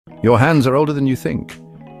Your hands are older than you think.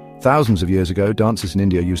 Thousands of years ago, dancers in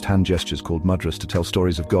India used hand gestures called mudras to tell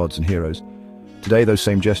stories of gods and heroes. Today, those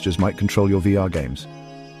same gestures might control your VR games.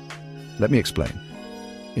 Let me explain.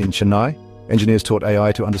 In Chennai, engineers taught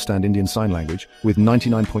AI to understand Indian Sign Language with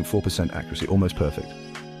 99.4% accuracy, almost perfect.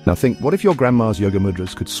 Now think, what if your grandma's yoga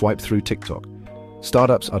mudras could swipe through TikTok?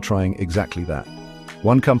 Startups are trying exactly that.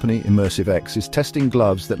 One company, Immersive X, is testing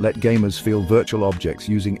gloves that let gamers feel virtual objects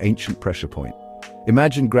using ancient pressure point.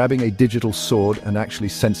 Imagine grabbing a digital sword and actually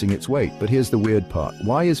sensing its weight. But here's the weird part.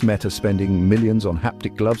 Why is Meta spending millions on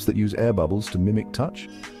haptic gloves that use air bubbles to mimic touch?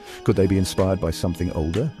 Could they be inspired by something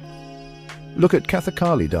older? Look at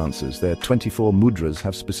Kathakali dancers. Their 24 mudras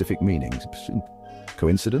have specific meanings.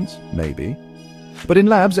 Coincidence? Maybe. But in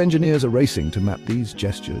labs, engineers are racing to map these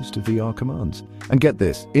gestures to VR commands. And get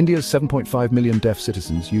this, India's 7.5 million deaf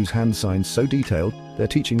citizens use hand signs so detailed, they're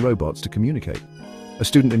teaching robots to communicate. A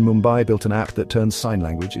student in Mumbai built an app that turns sign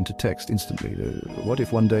language into text instantly. What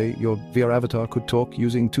if one day your VR avatar could talk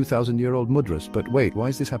using 2,000-year-old mudras? But wait, why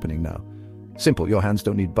is this happening now? Simple, your hands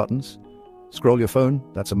don't need buttons. Scroll your phone,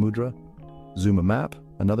 that's a mudra. Zoom a map,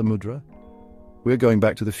 another mudra. We're going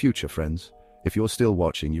back to the future, friends. If you're still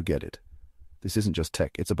watching, you get it. This isn't just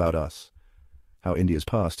tech, it's about us. How India's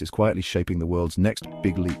past is quietly shaping the world's next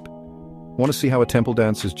big leap. Want to see how a temple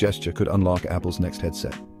dancer's gesture could unlock Apple's next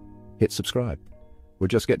headset? Hit subscribe. We're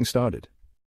just getting started.